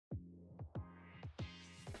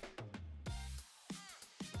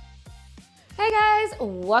Hey guys,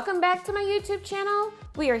 welcome back to my YouTube channel.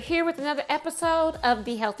 We are here with another episode of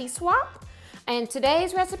The Healthy Swap. And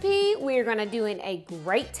today's recipe, we're gonna doing a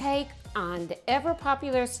great take on the ever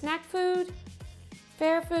popular snack food,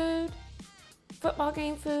 fair food, football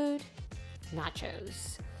game food,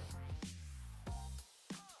 nachos.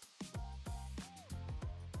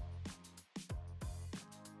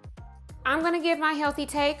 I'm gonna give my healthy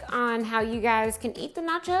take on how you guys can eat the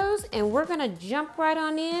nachos, and we're gonna jump right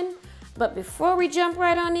on in. But before we jump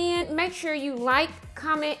right on in, make sure you like,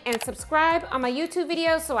 comment, and subscribe on my YouTube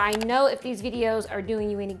videos so I know if these videos are doing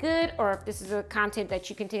you any good or if this is a content that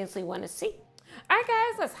you continuously want to see. All right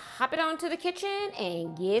guys, let's hop it on to the kitchen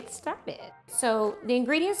and get started. So the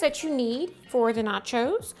ingredients that you need for the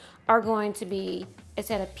nachos are going to be a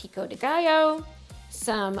set of pico de gallo,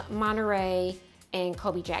 some Monterey and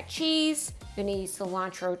Colby Jack cheese. You need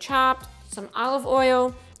cilantro chopped, some olive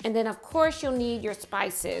oil, and then of course you'll need your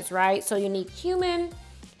spices, right? So you need cumin,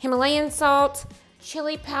 Himalayan salt,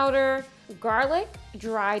 chili powder, garlic,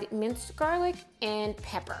 dried minced garlic, and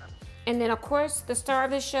pepper. And then of course the star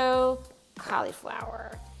of the show,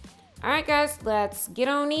 cauliflower. All right guys, let's get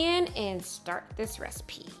on in and start this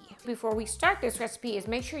recipe. Before we start this recipe is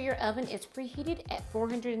make sure your oven is preheated at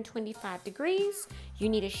 425 degrees. You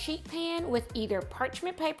need a sheet pan with either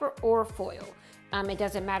parchment paper or foil. It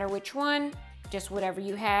doesn't matter which one, just whatever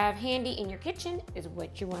you have handy in your kitchen is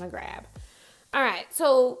what you want to grab. All right,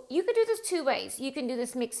 so you could do this two ways. You can do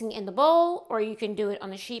this mixing in the bowl or you can do it on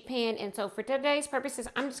the sheet pan. And so for today's purposes,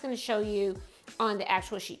 I'm just going to show you on the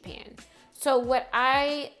actual sheet pan. So what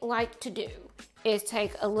I like to do is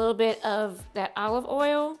take a little bit of that olive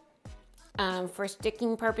oil for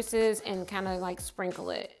sticking purposes and kind of like sprinkle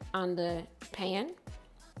it on the pan.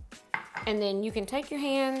 And then you can take your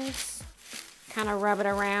hands, kind of rub it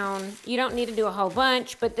around. You don't need to do a whole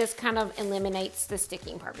bunch, but this kind of eliminates the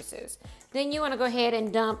sticking purposes. Then you want to go ahead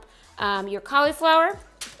and dump your cauliflower,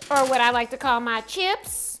 or what I like to call my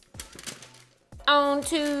chips,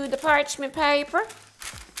 onto the parchment paper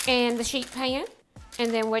and the sheet pan.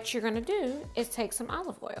 And then what you're going to do is take some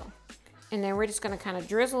olive oil, and then we're just going to kind of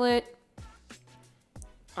drizzle it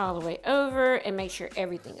all the way over and make sure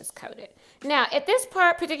everything is coated. Now at this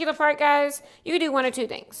particular part guys, you can do one or two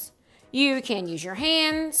things. You can use your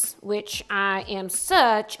hands, which I am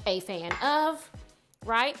such a fan of,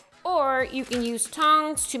 right? Or you can use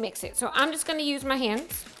tongs to mix it. So I'm just gonna use my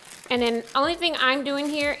hands. And then only thing I'm doing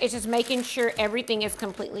here is just making sure everything is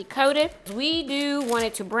completely coated. We do want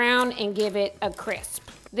it to brown and give it a crisp.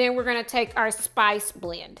 Then we're gonna take our spice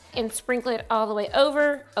blend and sprinkle it all the way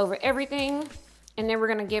over everything. And then we're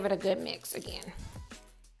gonna give it a good mix again.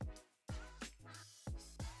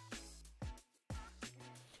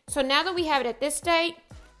 So now that we have it at this state,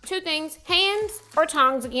 two things, hands or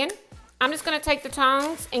tongs again. I'm just gonna take the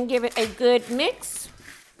tongs and give it a good mix.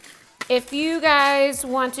 If you guys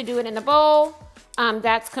want to do it in a bowl,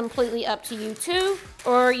 that's completely up to you too,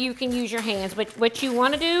 or you can use your hands. But what you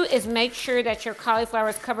wanna do is make sure that your cauliflower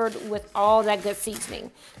is covered with all that good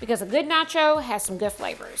seasoning, because a good nacho has some good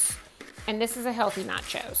flavors. And this is a healthy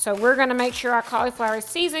nacho. So we're gonna make sure our cauliflower is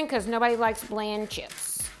seasoned because nobody likes bland chips.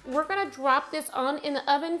 We're gonna drop this on in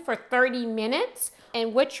the oven for 30 minutes.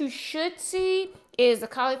 And what you should see is the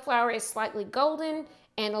cauliflower is slightly golden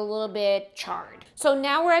and a little bit charred. So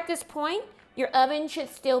now we're at this point, your oven should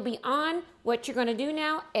still be on. What you're gonna do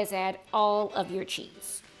now is add all of your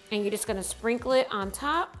cheese. And you're just gonna sprinkle it on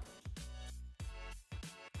top.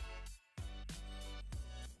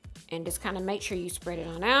 And just kind of make sure you spread it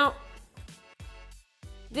on out.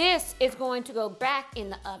 This is going to go back in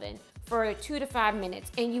the oven for 2 to 5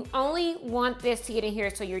 minutes, and you only want this to get in here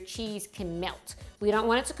so your cheese can melt. We don't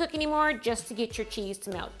want it to cook anymore, just to get your cheese to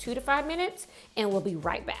melt. 2 to 5 minutes, and we'll be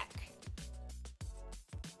right back.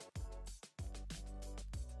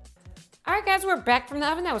 All right guys, we're back from the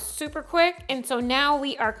oven. That was super quick, and so now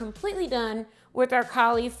we are completely done with our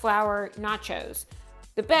cauliflower nachos.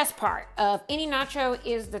 The best part of any nacho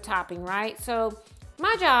is the topping, right? So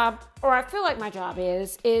my job, or I feel like my job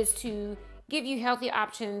is to give you healthy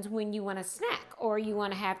options when you want to snack or you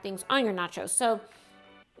want to have things on your nachos. So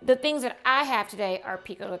the things that I have today are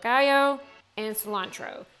pico de gallo and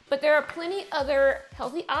cilantro. But there are plenty other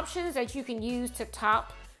healthy options that you can use to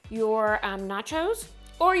top your nachos.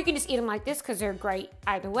 Or you can just eat them like this because they're great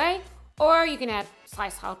either way. Or you can add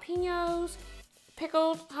sliced jalapenos,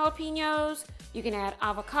 pickled jalapenos. You can add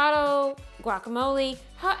avocado, guacamole,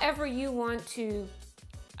 however you want to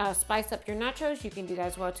spice up your nachos. You can do that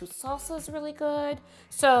as well too. Salsa is really good.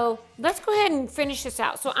 So let's go ahead and finish this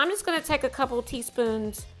out. So I'm just gonna take a couple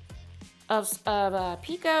teaspoons of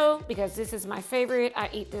pico because this is my favorite. I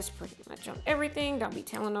eat this pretty much on everything. Don't be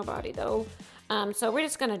telling nobody though. So we're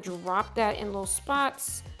just gonna drop that in little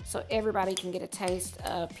spots so everybody can get a taste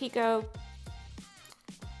of pico.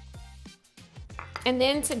 And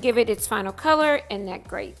then to give it its final color and that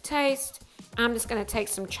great taste, I'm just gonna take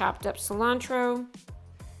some chopped up cilantro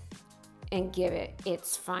and give it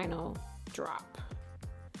its final drop.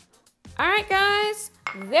 All right, guys,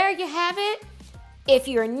 there you have it. If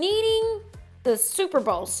you're needing the Super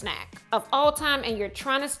Bowl snack of all time and you're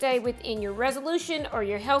trying to stay within your resolution or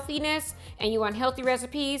your healthiness and you want healthy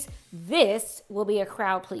recipes, this will be a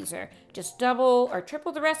crowd pleaser. Just double or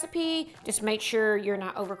triple the recipe. Just make sure you're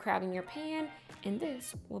not overcrowding your pan, and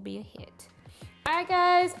this will be a hit. All right,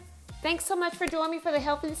 guys, thanks so much for joining me for the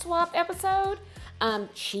Healthy Swap episode.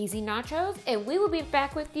 Cheesy nachos, and we will be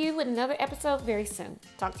back with you with another episode very soon.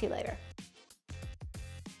 Talk to you later.